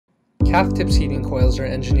Cath-Tip's heating coils are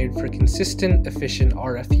engineered for consistent, efficient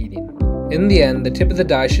RF heating. In the end, the tip of the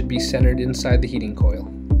die should be centered inside the heating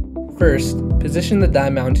coil. First, position the die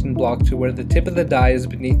mounting block to where the tip of the die is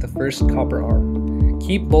beneath the first copper arm.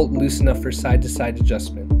 Keep bolt loose enough for side-to-side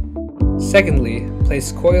adjustment. Secondly,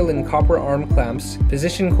 place coil in copper arm clamps.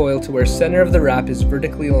 Position coil to where center of the wrap is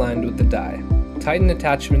vertically aligned with the die. Tighten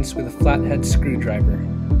attachments with a flathead screwdriver.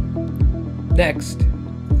 Next,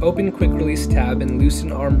 open quick release tab and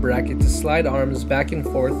loosen arm bracket to slide arms back and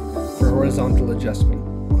forth for horizontal adjustment.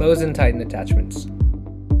 Close and tighten attachments.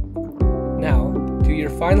 Now, do your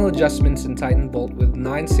final adjustments and tighten bolt with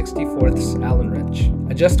 9/64 Allen wrench.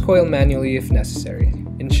 Adjust coil manually if necessary.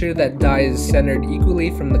 Ensure that die is centered equally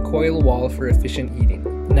from the coil wall for efficient heating.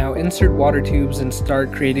 Now insert water tubes and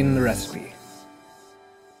start creating the recipe.